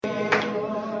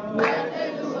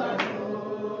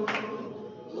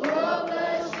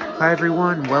Hi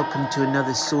everyone, welcome to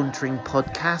another Sauntering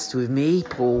podcast with me,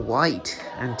 Paul White,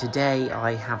 and today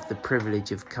I have the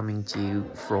privilege of coming to you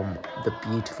from the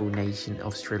beautiful nation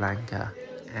of Sri Lanka.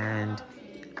 And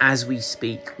as we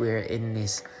speak, we're in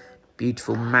this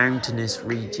beautiful mountainous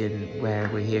region where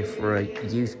we're here for a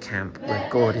youth camp where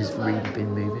God has really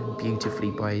been moving beautifully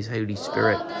by His Holy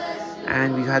Spirit.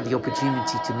 And we've had the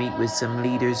opportunity to meet with some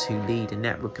leaders who lead a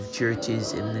network of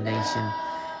churches in the nation.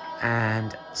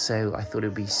 And so I thought it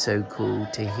would be so cool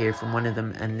to hear from one of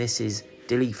them. And this is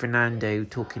Dilshan Fernando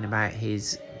talking about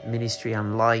his ministry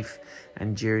and life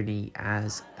and journey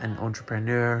as an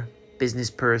entrepreneur,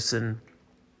 business person,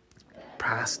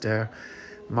 pastor,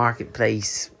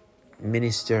 marketplace,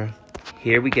 minister.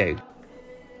 Here we go.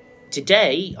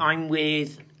 Today I'm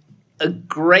with a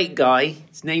great guy.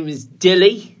 His name is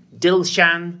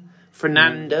Dilshan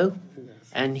Fernando.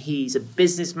 And he's a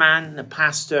businessman, a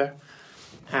pastor,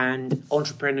 and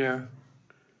entrepreneur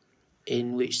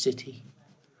in which city?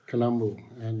 Colombo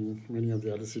and many of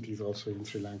the other cities also in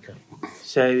Sri Lanka.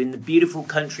 So in the beautiful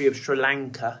country of Sri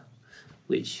Lanka,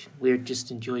 which we're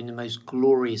just enjoying the most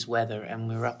glorious weather, and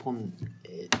we're up on,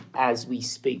 as we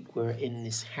speak, we're in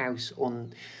this house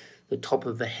on the top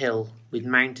of a hill with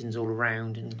mountains all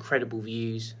around, incredible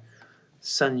views,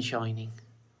 sun shining,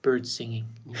 birds singing.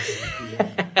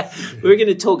 Yeah. We're going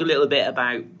to talk a little bit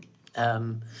about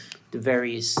the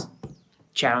various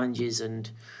challenges and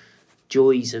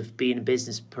joys of being a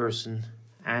business person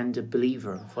and a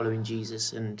believer and following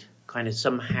Jesus, and kind of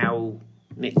somehow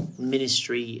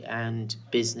ministry and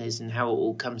business and how it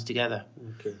all comes together.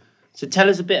 Okay. So tell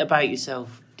us a bit about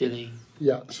yourself, Dilly.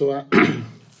 Yeah, so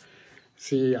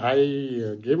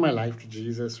I gave my life to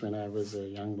Jesus when I was a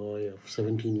young boy of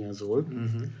 17 years old.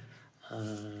 Mm-hmm.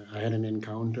 I had an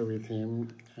encounter with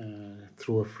him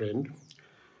through a friend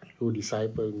who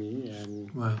discipled me,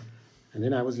 and Wow. And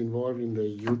then I was involved in the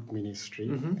youth ministry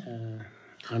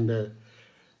under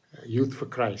Youth for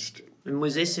Christ. And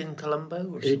was this in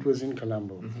Colombo? It was in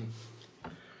Colombo. Mm-hmm.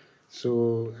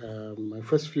 So my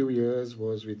first few years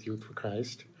was with Youth for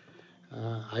Christ.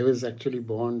 I was actually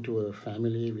born to a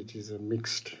family which is a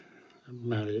mixed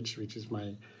marriage, which is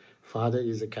my father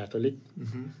is a Catholic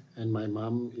and my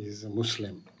mom is a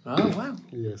Muslim. Oh, wow.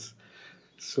 Yes.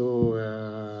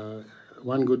 So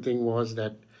one good thing was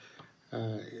that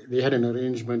they had an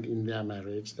arrangement in their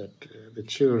marriage that the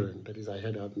children, that is, I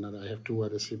have two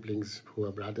other siblings who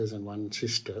are brothers and one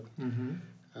sister,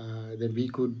 that we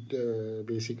could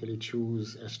basically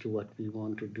choose as to what we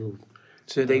want to do.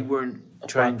 So they weren't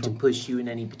trying to push you in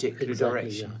any particular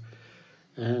direction?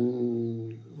 Yeah.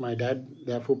 And my dad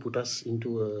therefore put us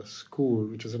into a school,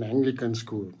 which was an Anglican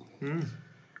school.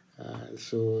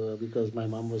 So because my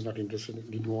mom was not interested,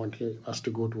 didn't want us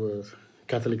to go to a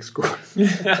Catholic school.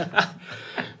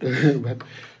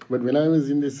 but when I was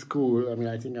in this school, I mean,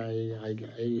 I think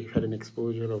I had an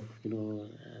exposure of,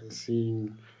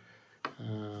 seeing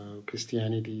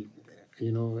Christianity,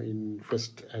 in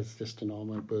first as just a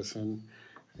normal person,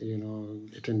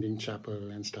 attending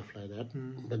chapel and stuff like that.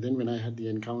 But then when I had the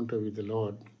encounter with the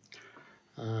Lord,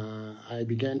 I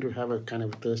began to have a kind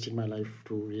of thirst in my life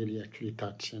to really actually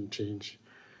touch and change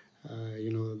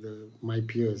my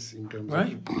peers in terms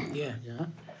of... Yeah.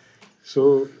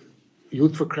 So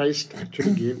Youth for Christ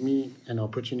actually gave me an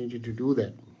opportunity to do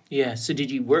that. Yeah. So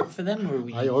did you work for them?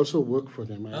 Or I also worked for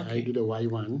them. Okay. I did a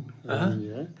Y1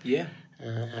 year. Yeah.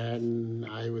 And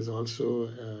I was also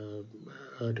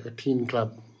a teen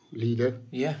club leader.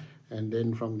 Yeah. And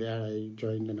then from there I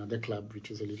joined another club, which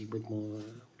is a little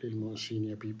more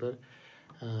senior people.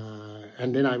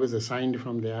 And then I was assigned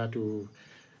from there to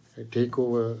take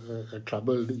over a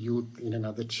troubled youth in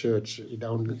another church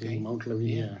down in Mount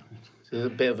Lavinia. Yeah. So a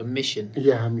bit of a mission.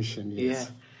 Yeah, a mission, yes.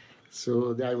 Yeah.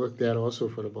 So I worked there also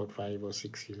for about 5 or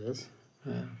 6 years.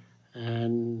 Yeah.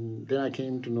 And then I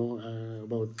came to know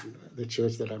about the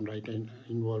church that I'm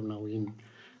involved now in.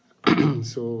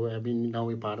 So I've been now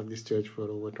a part of this church for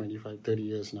over 25, 30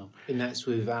 years now. And that's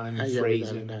with Alan Fraser.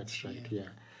 Fraser. That's right, yeah.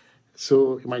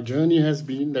 So my journey has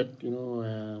been that,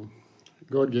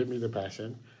 God gave me the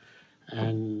passion.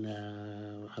 And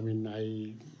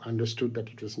I understood that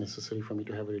it was necessary for me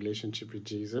to have a relationship with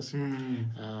Jesus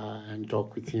and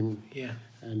talk with Him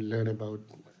and learn about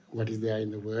what is there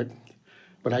in the Word.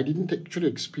 But I didn't actually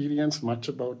experience much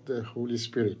about the Holy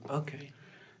Spirit. Okay.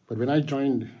 But when I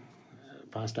joined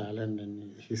Pastor Alan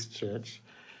and his church,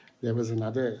 there was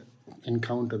another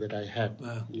encounter that I had.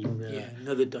 Wow.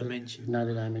 Another dimension.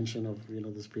 Another dimension of,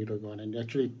 the Spirit of God. And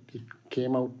actually it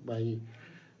came out by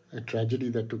a tragedy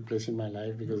that took place in my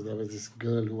life, because there was this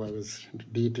girl who I was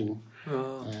dating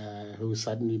who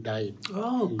suddenly died.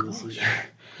 Oh, gosh.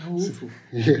 How awful.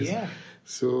 Yes. Yeah.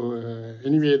 So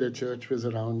anyway, the church was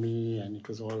around me, and it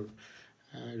was all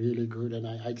really good. And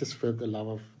I just felt the love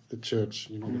of the church,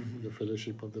 the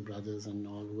fellowship of the brothers and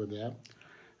all who were there.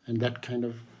 And that kind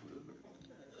of,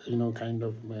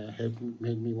 helped,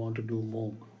 made me want to do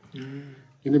more.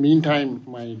 In the meantime,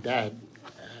 my dad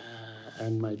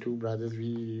and my two brothers,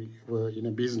 we were in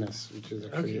a business, which is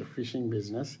actually a fishing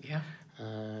business. Yeah.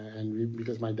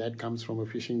 Because my dad comes from a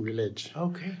fishing village.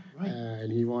 Okay, right.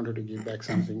 And he wanted to give back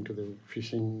something to the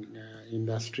fishing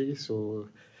industry. So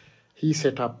he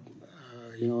set up,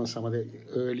 some of the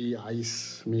early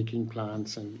ice making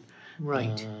plants, and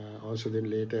Right. also then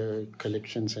later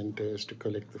collection centers to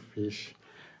collect the fish.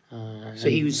 So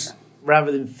he was,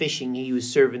 rather than fishing, he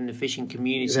was serving the fishing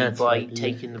community by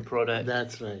taking the product.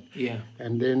 That's right. Yeah.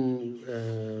 And then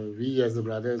we as the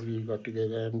brothers, we got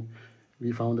together and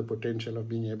we found the potential of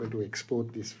being able to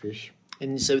export this fish.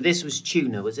 And so this was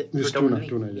tuna, was it? This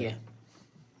tuna, yeah.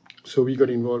 So we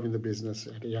got involved in the business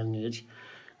at a young age.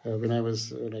 When I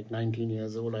was like 19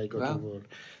 years old, I got involved.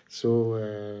 So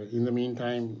in the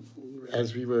meantime,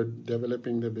 as we were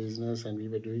developing the business and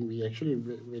we actually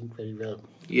went very well.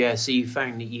 Yeah, so you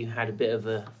found that you had a bit of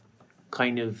a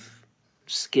kind of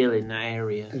skill in that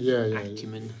area. Yeah.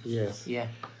 Acumen. Yes. Yeah.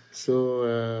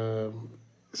 So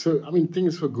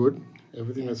things were good.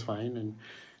 Everything was fine,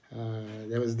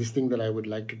 and there was this thing that I would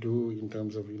like to do in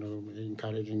terms of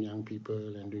encouraging young people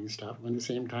and doing stuff. At the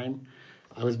same time,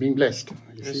 I was being blessed.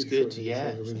 That's good. So yeah,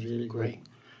 it was really great.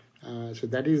 Good. So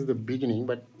that is the beginning.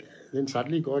 But then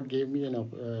suddenly God gave me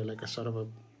like a sort of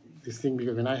this thing,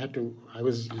 because when I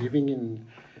was living in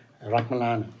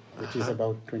Ratmalana, which is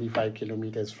about 25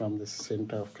 kilometers from the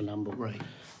center of Colombo. Right.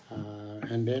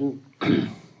 And then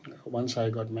once I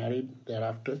got married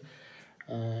thereafter,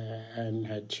 and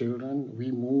had children,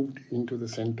 we moved into the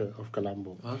center of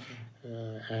Colombo.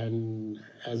 Okay. And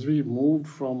as we moved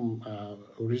from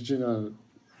original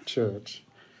church,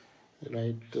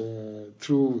 right,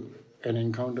 through an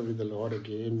encounter with the Lord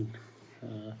again,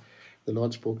 the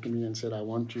Lord spoke to me and said, I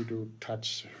want you to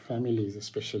touch families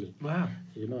especially. Wow.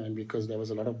 And because there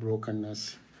was a lot of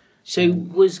brokenness. So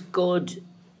was God,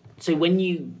 so when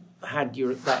you had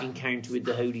that encounter with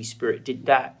the Holy Spirit, did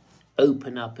that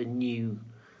open up a new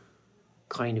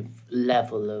kind of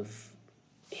level of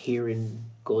hearing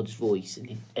God's voice and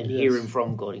Yes. hearing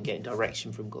from God and getting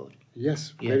direction from God?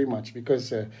 Yes, very much.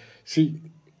 Because,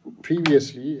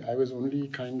 previously I was only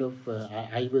kind of,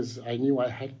 I knew I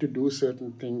had to do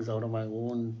certain things out of my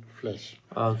own flesh.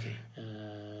 Okay.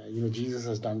 Jesus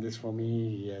has done this for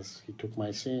me. He took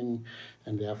my sin,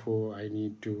 and therefore I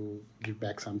need to give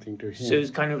back something to him. So it's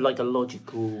kind of like a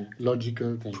logical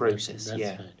thing. process. That's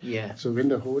yeah. right. Yeah. So when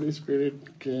the Holy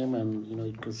Spirit came, and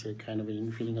it was a kind of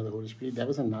an infilling of the Holy Spirit, there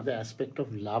was another aspect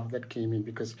of love that came in,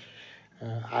 because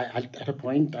at a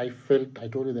point I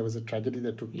told you there was a tragedy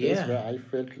that took place where I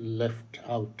felt left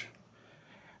out.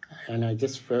 And I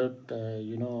just felt,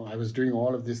 I was doing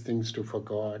all of these things for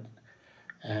God.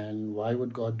 And why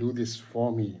would God do this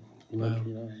for me?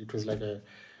 It was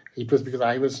it was because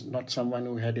I was not someone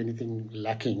who had anything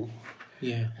lacking.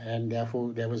 Yeah. And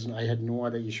therefore I had no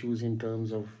other issues in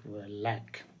terms of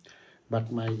lack.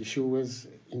 But my issue was,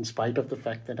 in spite of the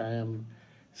fact that I am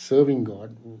serving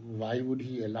God, why would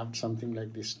he allow something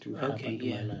like this to happen to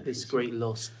my life? This great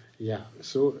loss. Yeah.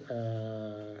 So,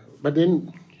 but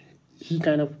then he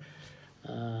kind of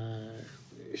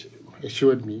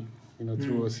assured me,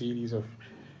 through a series of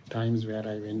times where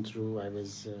I went through. I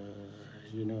was,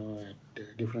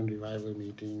 at different revival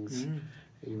meetings,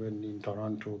 even in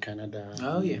Toronto, Canada,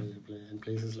 and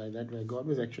places like that, where God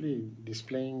was actually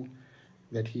displaying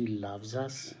that he loves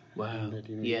us. Wow. And that,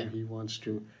 he wants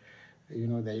to,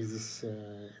 there is this,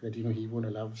 that, he won't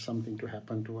allow something to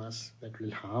happen to us that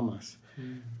will harm us.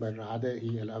 But rather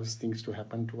he allows things to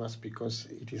happen to us because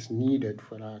it is needed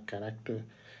for our character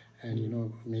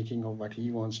and, making of what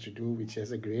he wants to do, which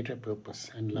has a greater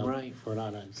purpose and love for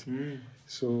our lives.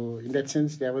 So in that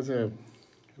sense,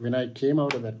 when I came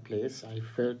out of that place, I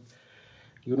felt,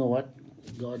 what?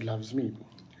 God loves me.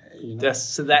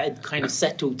 So that had kind of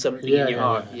settled something in your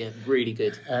heart. Yeah, really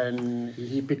good. And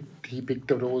he picked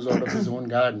a rose out of his own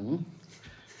garden.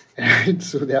 And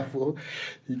so therefore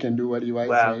he can do what he wants.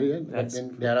 Wow. But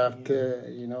then thereafter,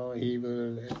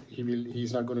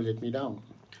 he's not going to let me down.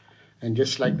 And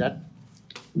just like that,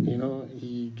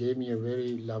 he gave me a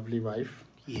very lovely wife.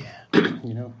 Yeah.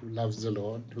 Who loves the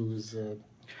Lord, who's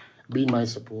been my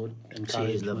support. She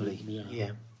is lovely.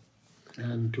 Yeah.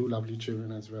 And two lovely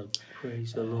children as well.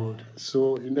 Praise the Lord.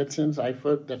 So in that sense, I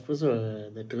felt that was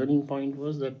the turning point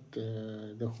was that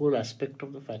the whole aspect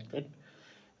of the fact that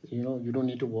you don't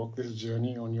need to walk this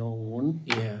journey on your own.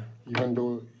 Yeah. Even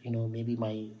though, maybe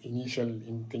my initial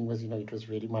thing was, it was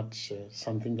very much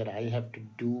something that I have to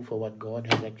do for what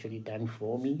God has actually done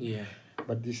for me. Yeah.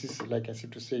 But this is like as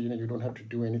if to say, you don't have to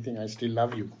do anything. I still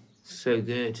love you. So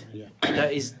good. Yeah.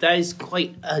 That is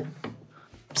quite a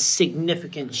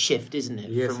significant shift, isn't it?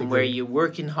 Yes, From where you're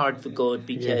working hard for God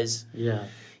because Yeah.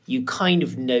 you kind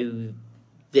of know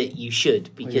that you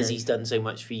should because Yes. He's done so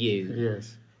much for you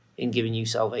Yes. in giving you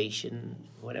salvation,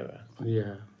 whatever.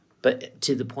 Yeah. But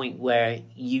to the point where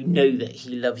you know that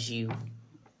He loves you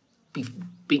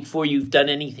before you've done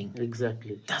anything.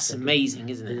 Exactly. That's amazing,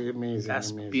 isn't it? Amazing.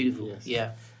 That's amazing, beautiful. Yes.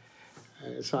 Yeah.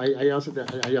 So I also,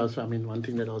 one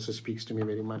thing that also speaks to me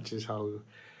very much is how,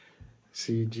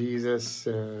 see, Jesus,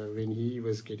 when he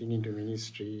was getting into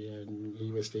ministry and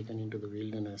he was taken into the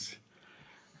wilderness,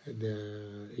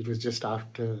 it was just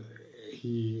after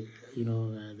he,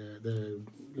 the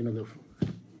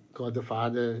God the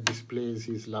Father displays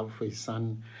his love for his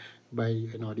Son by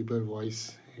an audible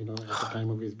voice, at the time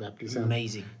of his baptism.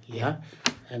 Amazing. Yeah.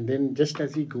 And then just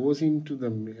as he goes into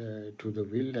the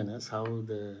wilderness, how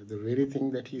the very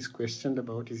thing that he's questioned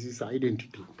about is his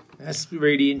identity. That's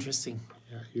really interesting.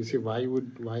 Yeah. You see, why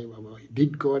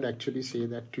did God actually say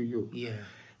that to you? Yeah.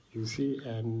 You see,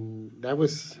 and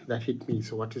that hit me.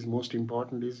 So what is most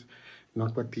important is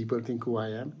not what people think who I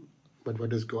am, but what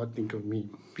does God think of me?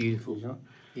 Beautiful.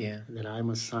 Yeah. That I'm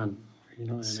a son.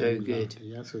 And so I'm good.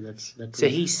 Yeah. So that's that. So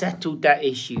he settled that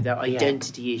issue, that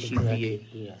identity issue for you.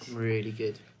 Yes. Really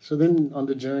good. So then on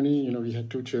the journey, we had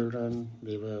 2 children.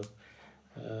 They were,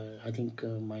 I think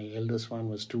my eldest one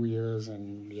was 2 years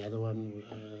and the other one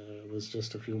was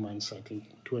just a few months, I think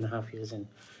 2.5 years. And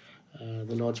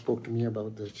the Lord spoke to me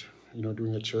about that,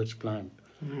 doing a church plant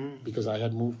because I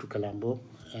had moved to Colombo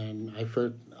and I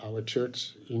felt our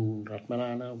church in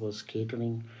Ratmalana was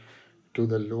catering to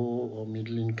the low or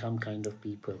middle income kind of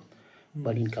people.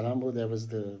 But in Colombo, there was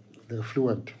the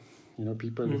affluent,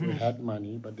 people who had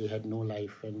money, but they had no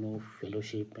life and no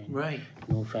fellowship and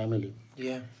no family.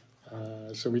 Yeah.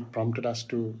 So it prompted us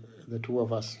to, the 2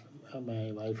 of us,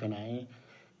 my wife and I,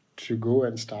 to go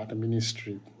and start a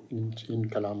ministry in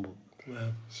Colombo.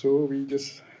 Wow. So we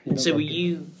just... So were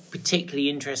you particularly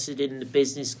interested in the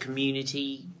business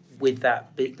community with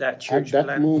that church at that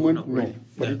plan? moment, Really? no.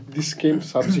 But this came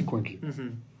subsequently.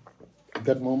 At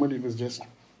that moment, it was just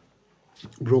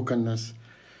brokenness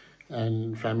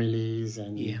and families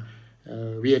and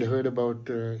we had heard about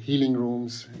healing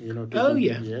rooms,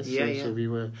 Yes.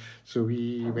 So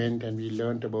we went and we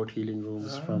learnt about healing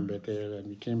rooms from Bethel and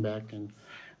we came back and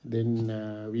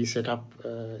then we set up,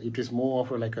 it was more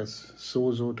of like a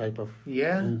sozo type of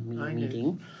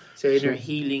meeting. So inner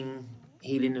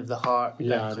healing of the heart.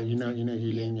 Yeah, the inner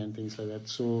healing and things like that.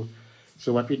 So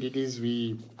what we did is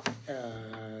we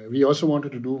also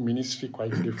wanted to do ministry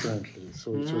quite differently.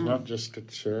 So it was not just a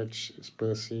church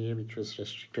per se, which was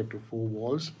restricted to 4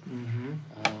 walls.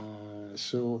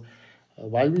 So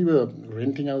while we were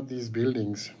renting out these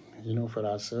buildings, for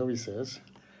our services,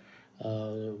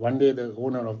 one day the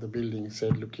owner of the building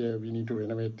said, "Look here, we need to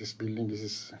renovate this building.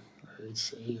 It's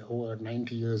over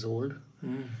 90 years old.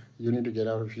 You need to get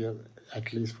out of here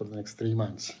at least for the next 3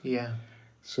 months." Yeah.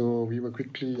 So we were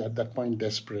quickly at that point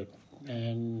desperate.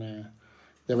 And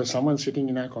there was someone sitting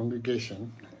in our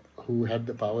congregation who had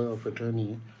the power of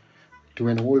attorney to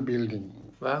an old building.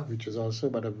 Wow. Which was also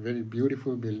but a very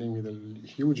beautiful building with a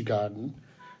huge garden,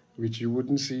 which you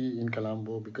wouldn't see in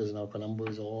Colombo because now Colombo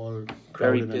is all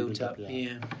crowded Very built up.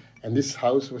 Yeah. And this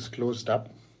house was closed up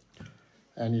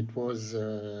and it was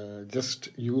just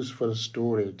used for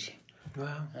storage.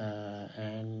 Wow.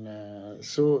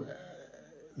 So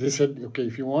they said, "Okay,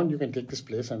 if you want, you can take this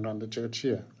place and run the church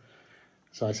here."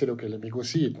 So I said, "Okay, let me go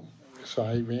see it." So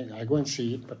I go and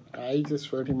see it, but I just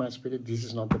felt in my spirit, this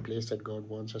is not the place that God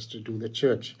wants us to do the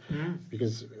church.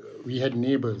 Because we had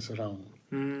neighbors around.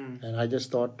 And I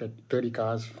just thought that 30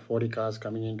 cars, 40 cars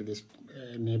coming into this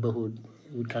neighborhood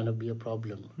would kind of be a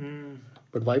problem.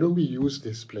 But why don't we use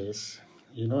this place,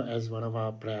 as one of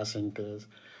our prayer centers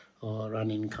or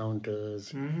run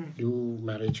encounters, do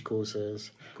marriage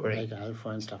courses, like Alpha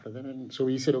and stuff like that. And so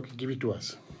we said, "Okay, give it to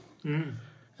us."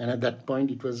 And at that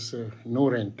point, it was no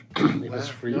rent. It was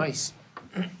free. Nice.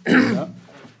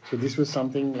 So this was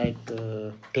something like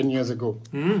 10 years ago.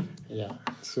 Yeah.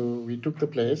 So we took the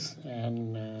place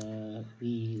and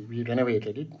we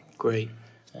renovated it. Great.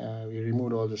 We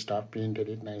removed all the stuff, painted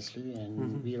it nicely,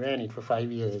 and we ran it for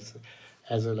 5 years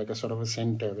as a sort of a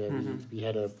center where we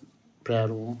had a prayer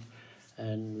room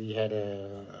and we had a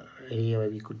area where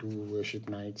we could do worship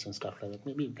nights and stuff like that.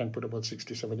 Maybe we can put about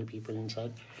 60, 70 people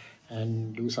inside.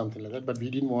 and do something like that. But we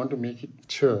didn't want to make it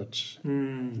church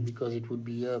because it would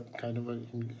be a kind of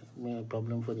a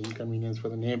problem for the inconvenience for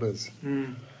the neighbors.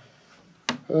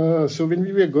 So when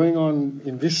we were going on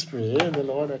in this way, the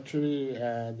Lord actually,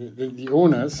 the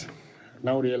owners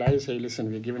now realized, hey,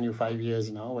 listen, we've given you 5 years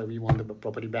now, we want the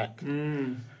property back.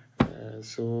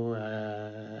 So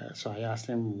I asked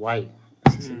him why.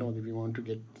 He said, no, we want to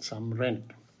get some rent.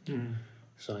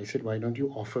 So I said, why don't you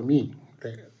offer me?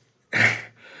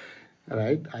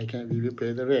 Right? We will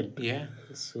pay the rent. Yeah.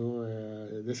 So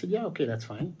they said, yeah, okay, that's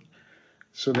fine.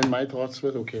 So then my thoughts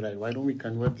were, okay, right, why don't we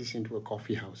convert this into a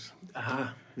coffee house?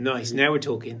 Ah, nice. Now we're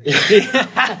talking.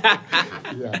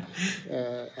 Yeah.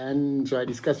 And so I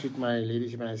discussed with my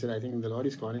leadership and I said, I think the Lord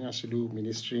is calling us to do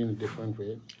ministry in a different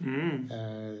way,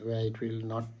 where it will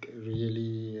not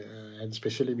really, and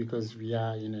especially because we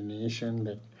are in a nation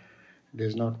that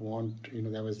does not want,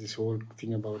 there was this whole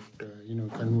thing about,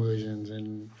 conversions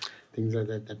and things like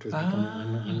that. That was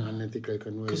becoming unethical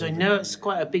conversion. Because I know it's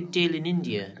quite a big deal in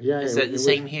India. Yeah, is that the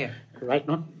same here? Right,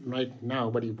 not right now,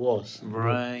 but it was.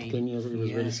 Right. 10 years ago, it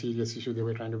was a very serious issue. They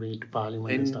were trying to bring it to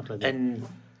Parliament and stuff like that. And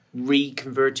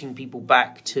reconverting people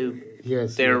back to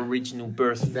their original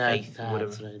birth faith or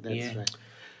whatever. That's right, that's right.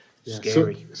 Yeah.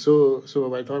 Scary. So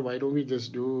I thought, why don't we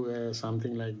just do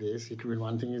something like this?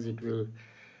 One thing is it will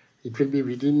be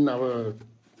within our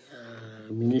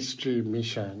ministry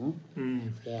mission.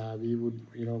 Yeah, we would,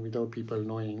 without people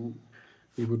knowing,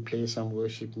 we would play some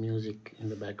worship music in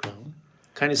the background.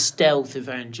 Kind of stealth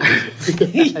evangelism.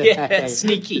 Yeah,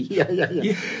 sneaky.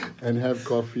 Yeah. And have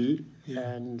coffee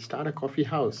and start a coffee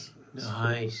house.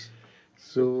 Nice.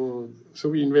 So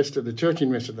we invested. The church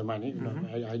invested the money.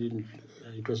 I didn't.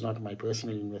 It was not my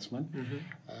personal investment.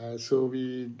 So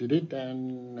we did it,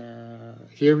 and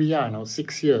here we are now.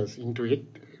 6 years into it,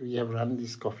 we have run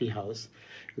this coffee house.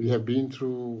 We have been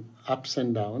through ups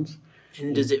and downs.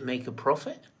 And does it make a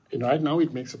profit? Right now,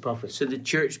 it makes a profit. So the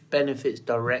church benefits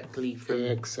directly from...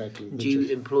 Exactly. Do you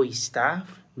employ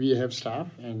staff? We have staff,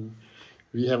 and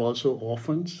we have also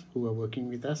orphans who are working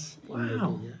with us.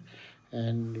 Wow.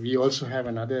 And we also have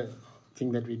another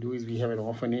thing that we do is we have an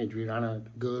orphanage. We run a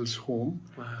girls' home.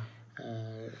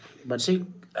 Wow. So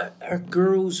are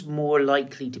girls more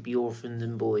likely to be orphaned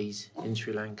than boys in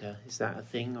Sri Lanka? Is that a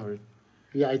thing? Or?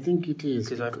 Yeah, I think it is.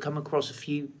 Because I've come across a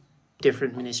few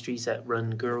different ministries that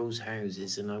run girls'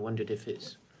 houses, and I wondered if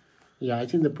it's... Yeah, I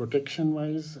think the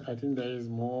protection-wise, I think there is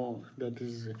more,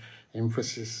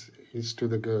 emphasis is to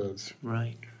the girls.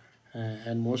 Right.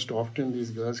 And most often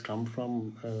these girls come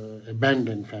from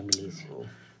abandoned families,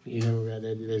 where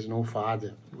there's no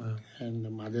father. Wow. And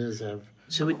the mothers have...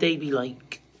 So would they be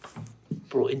like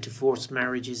brought into forced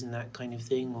marriages and that kind of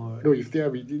thing? Or no, if they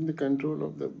are within the control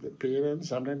of the parents,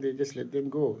 sometimes they just let them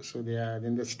go. So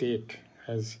then the state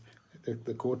has...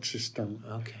 The court system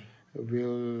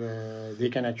they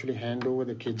can actually hand over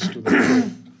the kids to the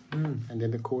court. And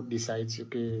then the court decides,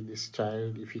 okay, this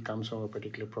child, if he comes from a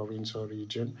particular province or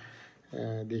region,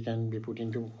 they can be put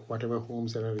into whatever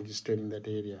homes that are registered in that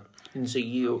area. And so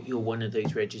you're one of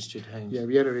those registered homes? Yeah,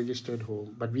 we are a registered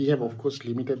home. But we have, of course,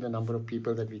 limited the number of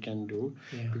people that we can do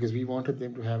because we wanted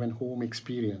them to have a home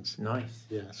experience. Nice.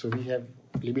 Yeah, so we have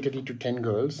limited it to 10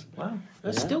 girls. Wow,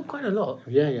 that's still quite a lot.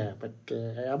 Yeah, but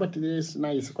it is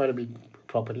nice. It's quite a big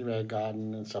property with a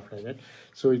garden and stuff like that.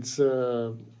 So it's,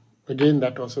 again,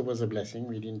 that also was a blessing.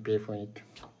 We didn't pay for it.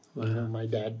 Wow. My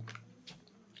dad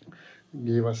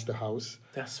gave us the house.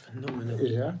 That's phenomenal.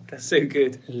 Yeah. That's so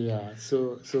good. Yeah.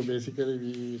 So basically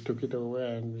we took it over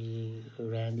and we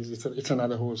ran this. It's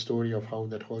another whole story of how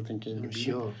that whole thing came to be.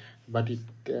 Sure. But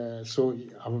so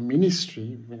our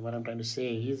ministry, what I'm trying to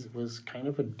say was kind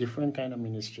of a different kind of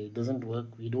ministry. It doesn't work.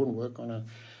 We don't work on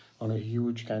a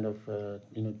huge kind of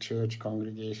church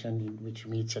congregation which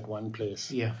meets at one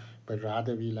place. Yeah. But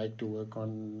rather we like to work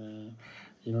on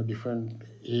different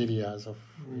areas of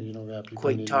where people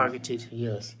quite targeted.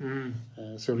 Yes.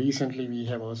 So recently we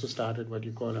have also started what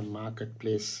you call a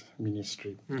marketplace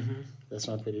ministry. That's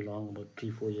not very long, about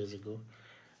 3-4 years ago.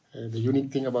 The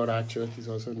unique thing about our church is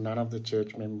also none of the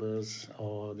church members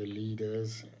or the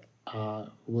leaders are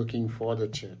working for the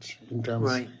church in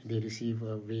terms they receive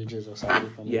wages or salary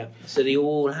from them. So they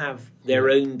all have their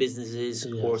own businesses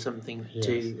or something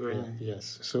to earn.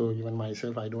 Yes. So even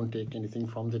myself, I don't take anything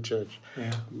from the church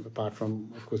apart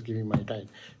from, of course, giving my tithe.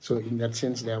 So in that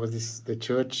sense, the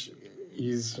church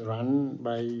is run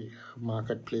by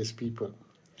marketplace people.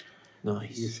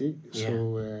 Nice. You see?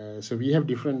 So we have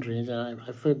different range, and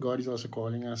I feel God is also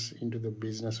calling us into the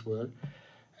business world.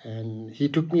 And he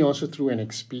took me also through an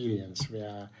experience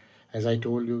where, as I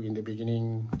told you in the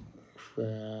beginning,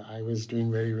 I was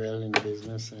doing very well in the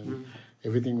business and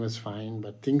everything was fine,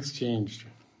 but things changed,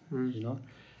 you know.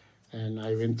 And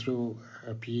I went through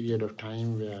a period of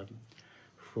time where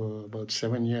for about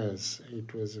 7 years,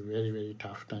 it was a very, very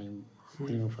tough time,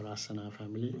 you know, for us and our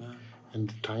family. Wow. And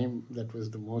the time that was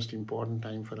the most important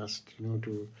time for us, you know,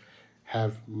 to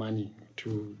have money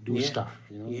to do stuff,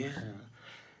 you know. Yeah.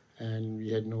 And we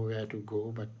had nowhere to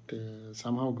go, but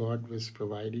somehow God was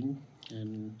providing,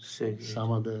 and So good.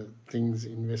 some of the things,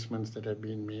 investments that had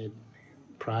been made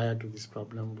prior to this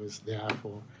problem was there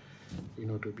for, you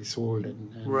know, to be sold.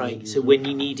 And Right. made So use of. when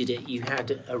you needed it, you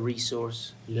had a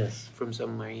resource Yes. from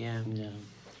somewhere. Yeah. Yeah.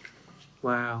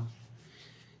 Wow.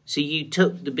 So you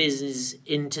took the business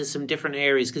into some different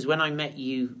areas, because when I met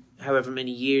you, however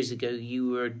many years ago, you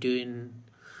were doing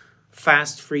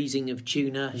fast freezing of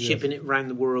tuna, Yes. shipping it around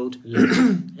the world, Yes.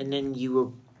 and then you were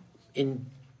in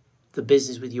the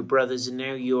business with your brothers, and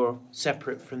now you're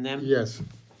separate from them. Yes.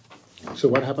 So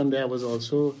what happened there was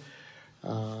also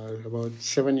about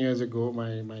 7 years ago,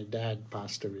 my dad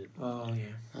passed away. Oh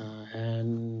yeah.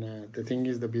 And the thing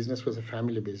is, the business was a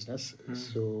family business,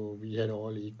 so we had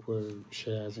all equal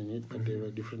shares in it, but there were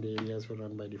different areas were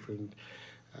run by different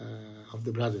of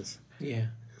the brothers. Yeah.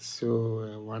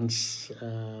 So once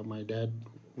my dad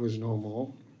was no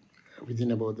more,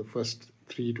 within about the first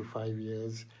 3 to 5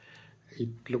 years, it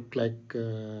looked like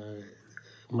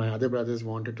my other brothers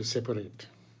wanted to separate.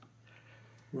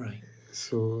 Right.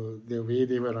 So the way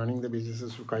they were running the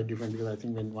businesses were quite different, because I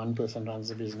think when one person runs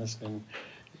the business, then,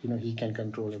 you know, he can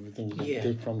control everything. He can Yeah.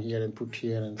 take from here and put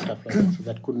here and stuff like that. So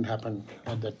that couldn't happen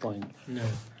at that point. No.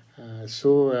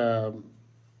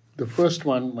 The first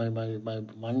one, my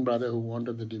one brother who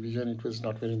wanted the division, it was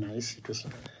not very nice.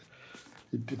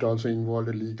 It also involved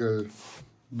a legal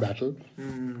battle,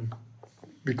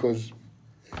 because,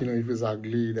 you know, it was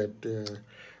ugly that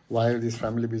while this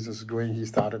family business was going, he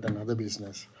started another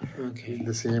business Okay. in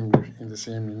the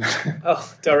same.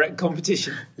 Oh, direct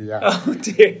competition. Yeah. Oh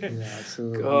dear. Yeah.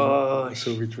 Gosh.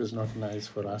 So which was not nice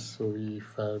for us. So we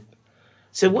felt.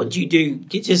 So what do you do?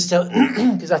 Just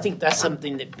because I think that's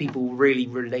something that people really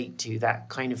relate to, that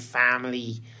kind of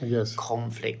family Yes.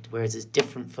 conflict, whereas it's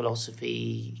different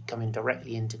philosophy coming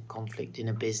directly into conflict in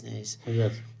a business.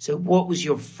 Yes. So what did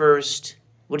you first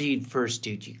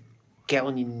do? Do you get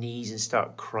on your knees and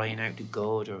start crying out to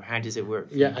God, or how does it work?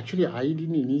 Yeah. Actually, I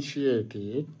didn't initiate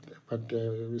it, but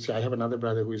see, I have another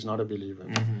brother who is not a believer.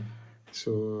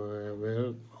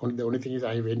 So, the only thing is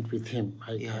I went with him.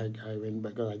 I went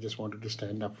because I just wanted to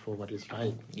stand up for what is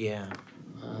right. Yeah.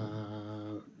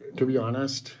 To be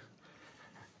honest,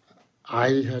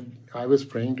 I was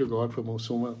praying to God for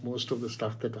most of the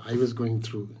stuff that I was going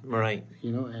through. Right.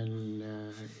 You know, and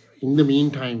in the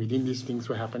meantime, within these things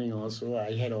were happening also,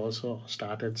 I had also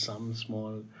started some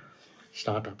small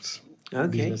startups,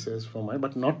 businesses for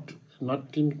but not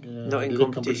in direct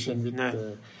competition with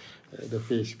the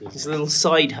fish business. It's little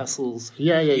side hustles.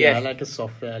 Yeah. Like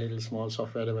a little small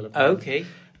software development. Okay.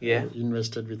 Yeah.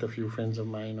 Invested with a few friends of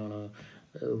mine on a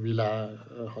villa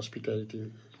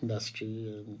hospitality industry,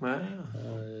 and Wow.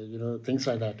 you know, things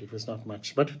like that. It was not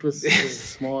much, but it was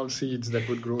small seeds that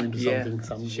would grow into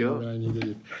something sure. when I needed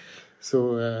it. So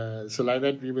like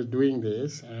that, we were doing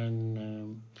this,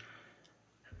 and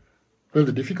well,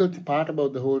 the difficult part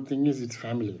about the whole thing is it's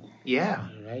family. Yeah.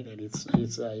 Right, and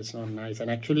it's not nice.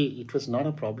 And actually, it was not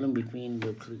a problem between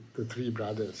the three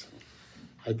brothers.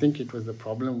 I think the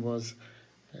problem was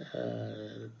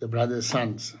the brothers'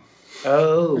 sons.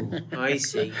 Oh, I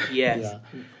see. Yes. Yeah,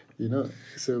 you know,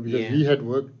 so because we had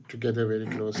worked together very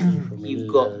closely for many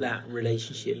You've got years. that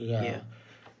relationship. Yeah.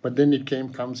 But then it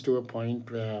comes to a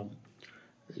point where,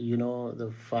 you know,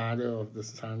 the father of the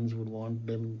sons would want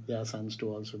their sons to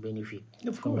also benefit.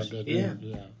 Of from course. what they're doing.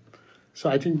 Yeah. So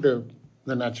I think the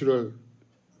natural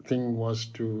thing was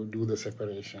to do the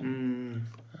separation.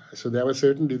 So there were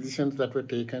certain decisions that were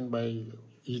taken by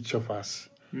each of us,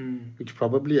 which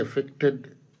probably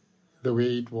affected the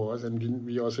way it was, and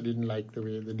we also didn't like the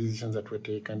way the decisions that were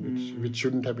taken, which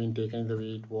shouldn't have been taken the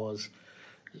way it was,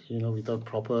 you know, without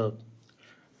proper,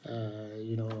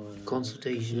 you know,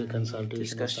 Consultation, discussion.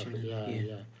 discussion.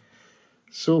 Yeah.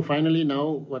 So finally, now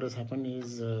what has happened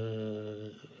is,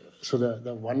 so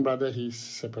the one brother, he's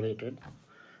separated.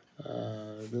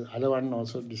 The other one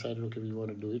also decided, okay, we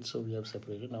want to do it, so we have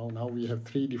separated. Now we have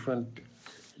 3 different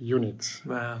units.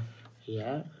 Wow.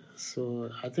 Yeah. So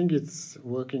I think it's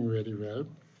working very well.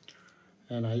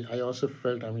 And I also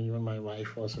felt, I mean, even my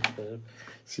wife also felt,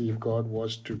 see, if God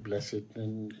was to bless it,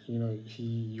 then, you know,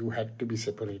 you had to be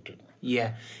separated.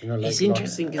 Yeah. You know, like it's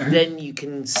interesting because then you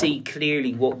can see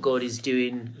clearly what God is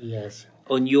doing Yes.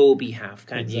 on your behalf,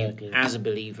 can't Exactly. you? As a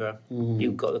believer,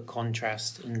 you've got the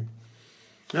contrast. And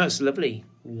That's lovely.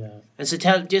 Yeah. And so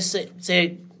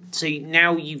so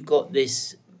now you've got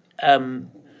this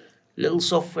little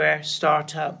software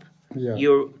startup. Yeah.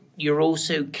 You're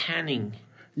also canning.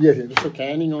 Yes, so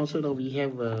canning also, now we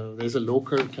have, there's a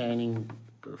local canning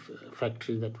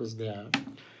factory that was there.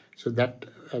 So that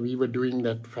we were doing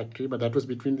that factory, but that was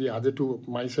between the other two,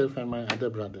 myself and my other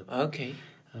brother. Okay.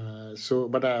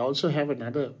 But I also have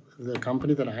the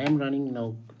company that I am running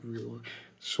now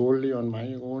solely on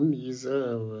my own is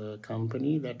a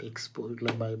company that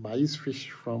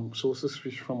sources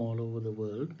fish from all over the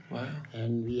world. Wow.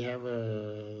 And we have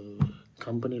a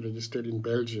company registered in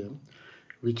Belgium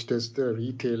which does the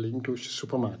retailing to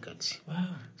supermarkets.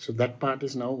 Wow. So that part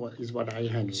is what I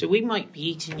handle. So we might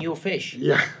be eating your fish.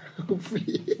 Yeah,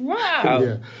 hopefully. Wow.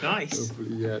 Yeah. Nice.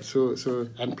 Hopefully, yeah. So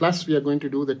and plus we are going to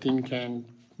do the tin can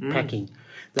packing.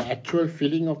 The actual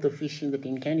filling of the fish in the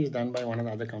tin can is done by one of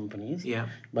the other companies. Yeah.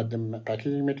 But the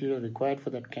packaging material required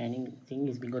for that canning thing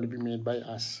is going to be made by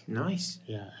us. Nice.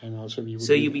 Yeah, and also we would.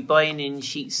 So you'll be buying in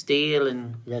sheet steel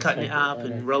and cutting it up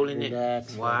and rolling it.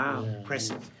 Wow. Yeah.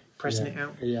 Pressing it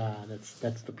out. Yeah,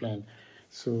 that's the plan.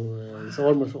 So it's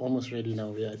almost ready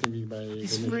now. Yeah, I think we buy.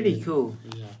 It's really cool.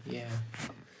 Yeah.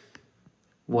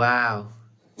 Wow.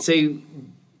 So,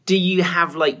 do you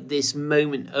have like this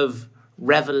moment of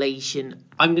revelation?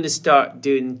 I'm going to start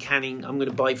doing canning. I'm going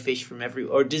to buy fish from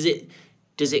everywhere. Or does it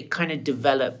kind of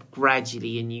develop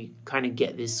gradually, and you kind of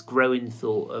get this growing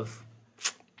thought of,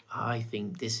 I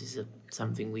think this is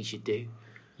something we should do.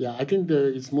 Yeah, I think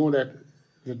it's more that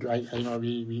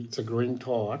it's a growing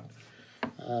thought,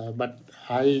 but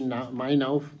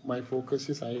my focus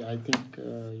is I think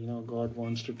God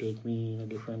wants to take me in a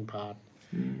different path,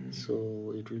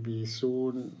 so it will be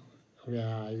soon where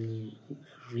I will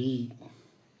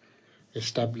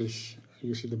re-establish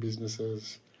the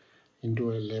businesses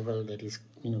into a level that is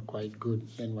quite good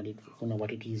than what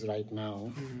it is right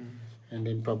now, and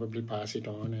then probably pass it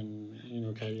on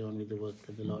and carry on with the work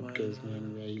that the Lord gives me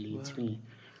and where He leads me.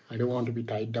 I don't want to be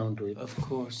tied down to it. Of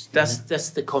course.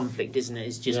 That's the conflict, isn't it?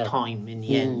 It's just time in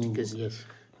the end. Because yes.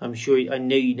 I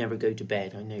know you never go to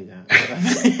bed. I know that.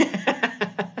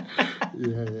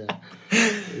 Yeah.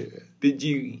 But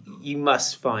you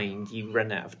must find you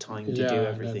run out of time to do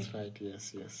everything. That's right.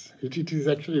 Yes. It is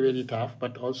actually very tough,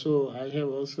 but also I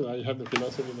have the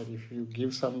philosophy that if you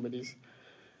give somebody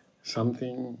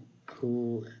something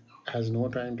who has no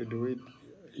time to do it,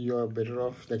 you are better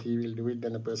off that he will do it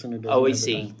than a person who doesn't. Oh, I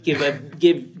see. Give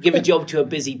a job to a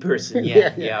busy person.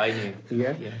 Yeah, I know.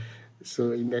 Yeah.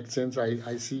 So in that sense,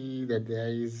 I see that there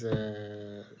is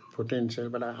potential.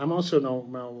 But I'm also now.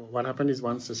 What happened is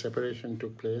once the separation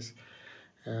took place,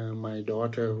 my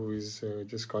daughter, who is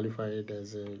just qualified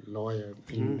as a lawyer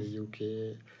in the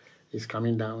UK, is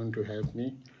coming down to help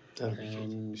me.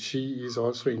 And she is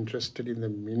also interested in the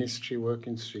ministry work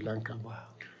in Sri Lanka. Wow.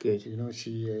 Good.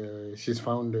 She's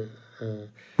found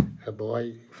a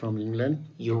boy from England.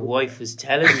 Your wife was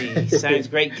telling me. Sounds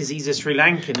great because he's a Sri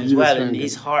Lankan as well, and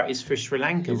his heart is for Sri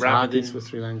Lanka rather than for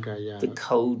Sri Lanka, the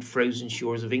cold, frozen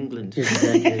shores of England.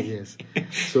 Exactly, yes.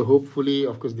 So hopefully,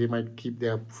 of course, they might keep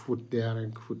their foot there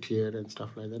and foot here and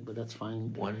stuff like that, but that's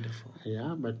fine. Wonderful.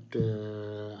 Yeah, but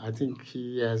I think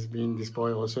this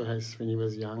boy also has, when he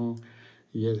was young,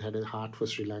 he has had a heart for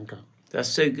Sri Lanka. That's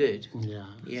so good. Yeah.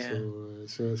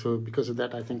 So because of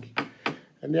that, I think,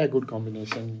 and they are a good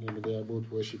combination. They are both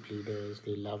worship leaders.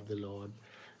 They love the Lord,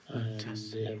 and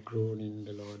they have grown in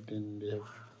the Lord. And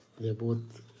they're both,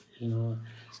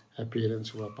 have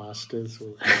parents who are pastors.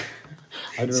 So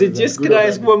I don't so know just can I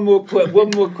ask one more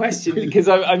question because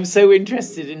I'm so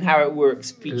interested in how it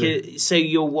works. Because so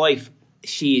your wife,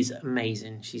 she is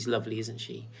amazing. She's lovely, isn't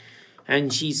she?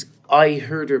 And I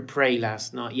heard her pray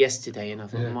yesterday, and I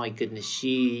thought, my goodness,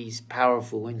 she's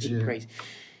powerful when she prays.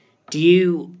 Do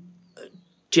you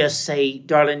just say,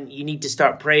 darling, you need to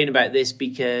start praying about this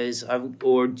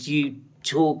or do you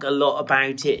talk a lot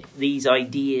about it, these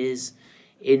ideas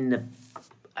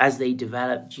as they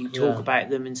develop? Do you talk about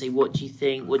them and say, what do you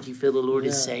think? What do you feel the Lord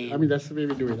is saying? I mean, that's the way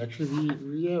we do it. Actually,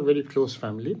 we are a very close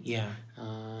family. Yeah.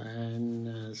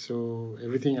 So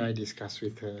everything I discuss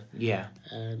with her. Yeah.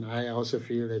 And I also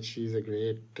feel that she's a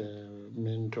great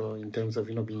mentor in terms of,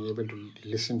 being able to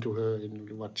listen to her in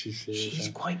what she says. She's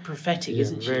quite prophetic,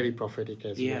 isn't she? Very prophetic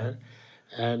as well.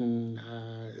 And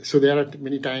so there are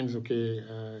many times,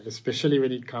 especially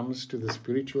when it comes to the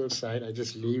spiritual side, I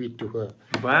just leave it to her.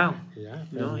 Wow. Yeah.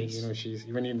 Nice. And, she's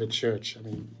even in the church. I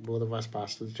mean, both of us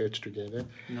pastor the church together.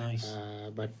 Nice.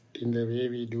 But in the way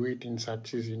we do it in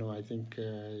such is, I think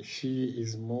she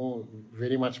is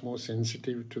very much more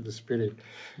sensitive to the spirit.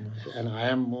 Nice. And I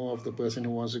am more of the person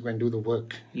who wants to go and do the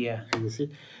work. Yeah. You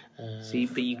see?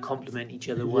 But you complement each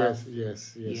other well.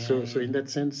 Yes. Yeah, So in that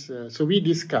sense, so we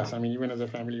discuss. I mean, even as a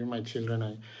family, even my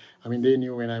children, I mean, they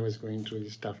knew when I was going through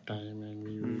this tough time, and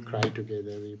we cry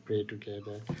together, we pray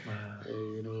together. Wow.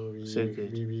 So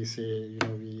good. We say,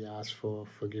 we ask for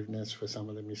forgiveness for some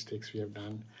of the mistakes we have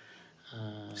done.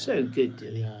 So good,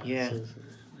 Dilly. Yeah. So,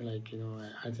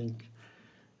 I think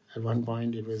at one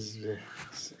point it was,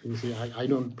 you see, I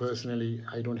don't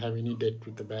have any debt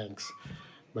with the banks,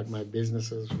 but my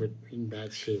businesses were in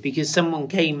bad shape. Because someone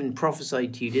came and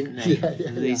prophesied to you, didn't they?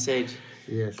 They said,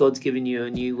 yes, God's given you a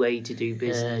new way to do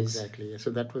business. Exactly. So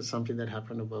that was something that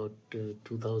happened about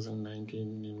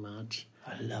 2019 in March.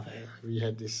 I love it. We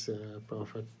had this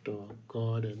prophet of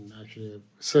God, and actually a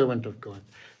servant of God,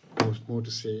 more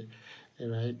to say,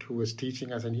 right, who was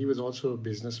teaching us. And he was also a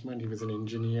businessman. He was an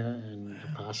engineer and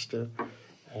a pastor.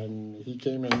 And he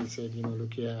came and he said,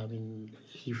 look here, I mean,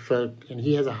 he felt, and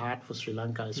he has a heart for Sri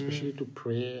Lanka, especially to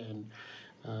pray and,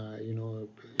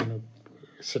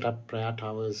 set up prayer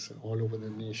towers all over the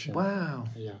nation. Wow.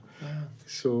 Yeah. Wow.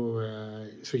 So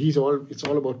it's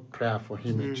all about prayer for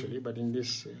him actually. But in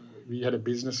this, we had a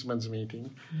businessman's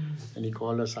meeting, and he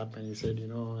called us up and he said,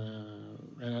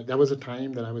 and there was a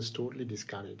time that I was totally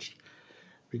discouraged,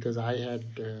 because I had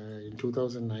in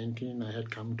 2019 I had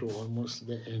come to almost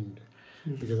the end.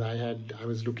 Because I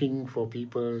was looking for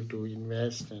people to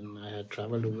invest, and I had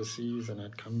traveled overseas and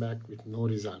I'd come back with no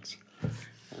results.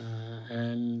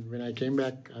 And when I came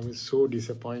back, I was so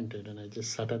disappointed, and I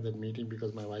just sat at that meeting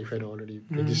because my wife had already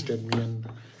registered me. And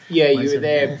you were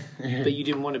there, but you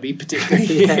didn't want to be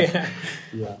particularly.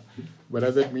 Yeah. But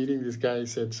at that meeting, this guy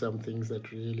said some things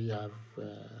that really I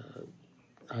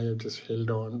have just held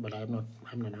on, but I'm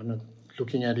not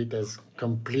looking at it as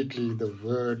completely the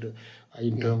word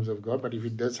in terms of God. But if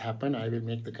it does happen, I will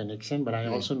make the connection. But I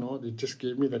also know it just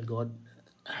gave me that God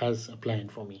has a plan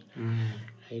for me.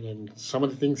 Right? And some of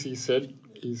the things he said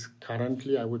is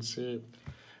currently, I would say,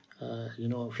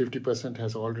 50%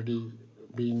 has already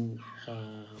been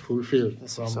fulfilled.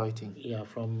 That's exciting. Yeah,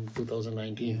 from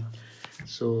 2019. Yeah.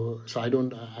 So I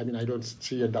don't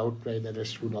see a doubt why the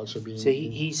rest would also be. So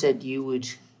he said you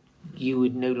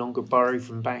would no longer borrow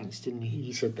from banks, didn't he?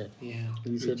 He said that. Yeah.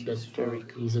 He said that very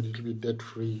cool. He said it'll be debt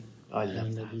free. I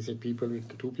love that. He said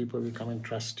two people will come and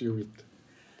trust you with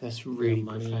really their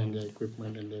money profound. and their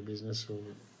equipment and their business. So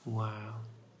wow.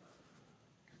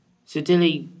 So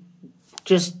Dilly,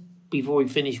 just before we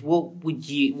finish,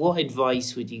 what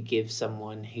advice would you give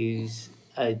someone who's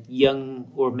a young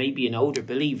or maybe an older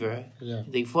believer? Yeah.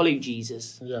 They follow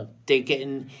Jesus. Yeah. They're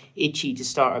getting itchy to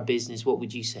start a business. What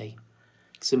would you say?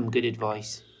 Some good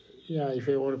advice. Yeah, if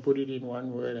I want to put it in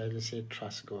one word, I will say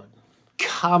trust God.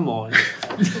 Come on.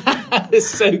 That's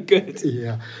so good.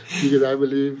 Yeah, because I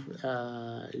believe,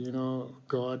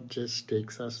 God just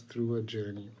takes us through a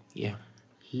journey. Yeah.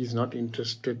 He's not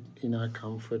interested in our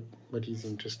comfort, but he's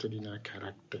interested in our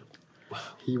character. Wow.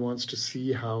 He wants to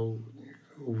see how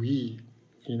we,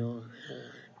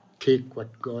 take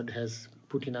what God has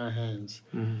put in our hands,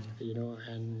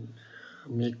 and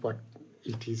make what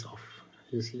it is of.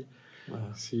 You see?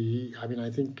 Wow. See, I mean, I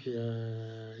think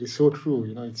it's so true.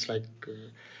 It's like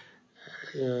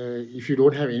if you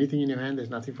don't have anything in your hand, there's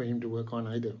nothing for him to work on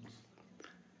either.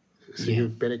 So you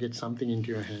better get something into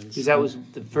your hands. Because that was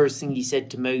the first thing he said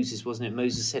to Moses, wasn't it?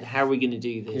 Moses said, how are we going to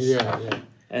do this? Yeah.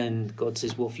 And God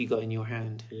says, what have you got in your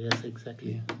hand? Yes,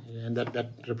 exactly. Yeah, and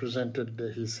that represented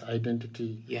his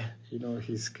identity. Yeah.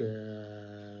 His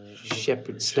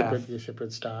shepherd staff.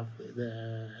 Shepherd staff.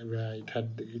 Where it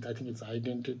had, I think it's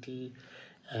identity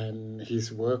and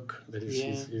his work. That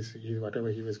is his whatever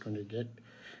he was going to get.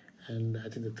 And I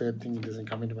think the third thing doesn't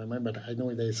come into my mind, but I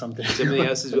know there is something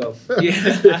else as well.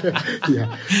 Yeah.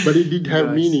 Yeah. But it did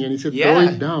have meaning, and he said, throw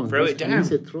it down. Throw it down. And he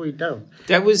said, throw it down.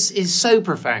 That is so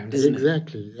profound, isn't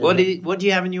it? What do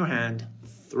you have in your hand?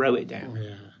 Throw it down.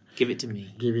 Yeah. Give it to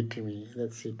me. Give it to me.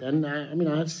 That's it. And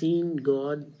I've seen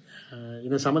God,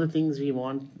 some of the things we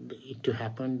want it to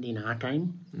happen in our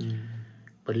time,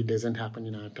 but it doesn't happen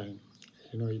in our time.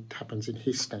 It happens in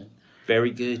his time.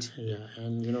 Very good. Yeah,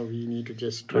 and we need to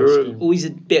just trust him. We're always a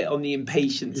bit on the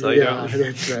impatient side. Yeah,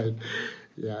 that's right.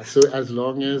 Yeah, so as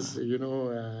long as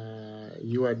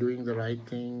you are doing the right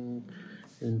thing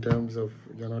in terms of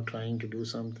you're not trying to do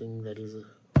something that is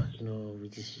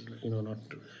which is not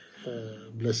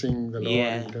blessing the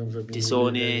Lord in terms of being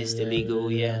dishonest, illegal,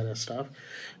 that stuff,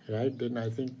 right? Then I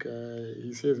think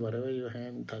he says whatever your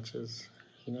hand touches,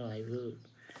 I will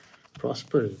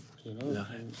prosper it. Love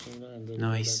it. And then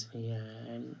nice.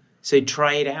 And so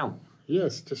try it out.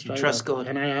 Yes, just try trust it out. God.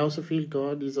 And I also feel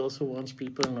God also wants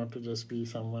people not to just be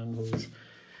someone who is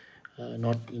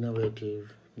not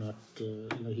innovative, not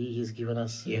he's given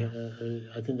us.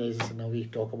 I think now we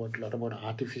talk about a lot about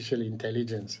artificial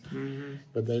intelligence,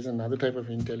 but there's another type of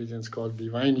intelligence called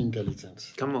divine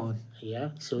intelligence. Come on. Yeah.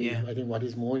 So I think what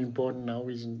is more important now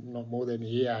is not more than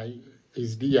AI,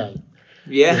 is DI.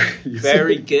 Yeah,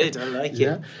 very good. I like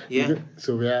it. Yeah.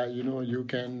 So where you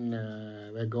can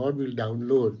where God will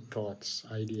download thoughts,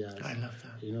 ideas. I love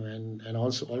that. And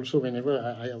also whenever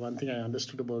one thing I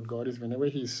understood about God is whenever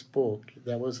He spoke,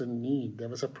 there was a need, there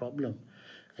was a problem,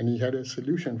 and He had a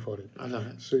solution for it. I love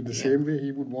it. So in the same way,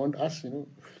 He would want us,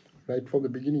 right from the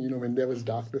beginning, when there was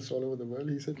darkness all over the world,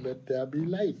 He said, "Let there be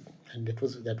light," and that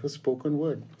was spoken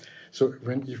word. So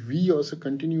if we also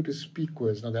continue to speak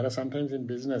words, now there are sometimes in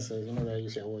businesses, where you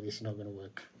say, "Oh, this is not going to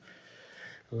work.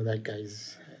 Oh, that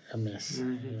guy's a mess."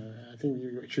 I think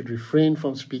you should refrain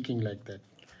from speaking like that.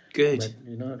 Good.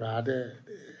 But rather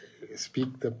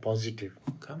speak the positive.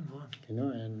 Come on.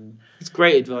 And it's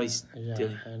great advice. Yeah,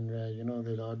 and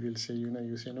the Lord will say,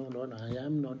 you say, "No, Lord, I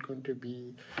am not going to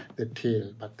be the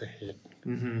tail, but the head.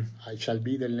 I shall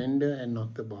be the lender and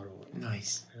not the borrower."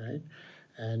 Nice. Right?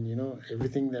 And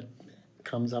everything that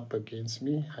comes up against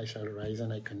me, I shall rise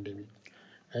and I condemn it.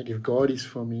 Right? If God is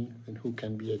for me, then who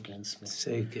can be against me?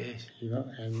 So good.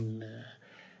 And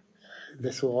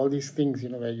so all these things,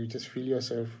 where you just fill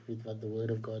yourself with what the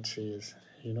Word of God says,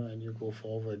 and you go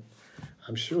forward.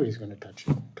 I'm sure He's going to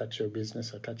touch your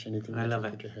business or touch anything that you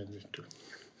put your hands into.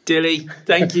 Dilly,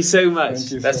 thank you so much.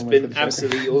 Thank you That's so much been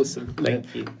absolutely awesome.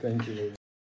 Thank you. Thank you.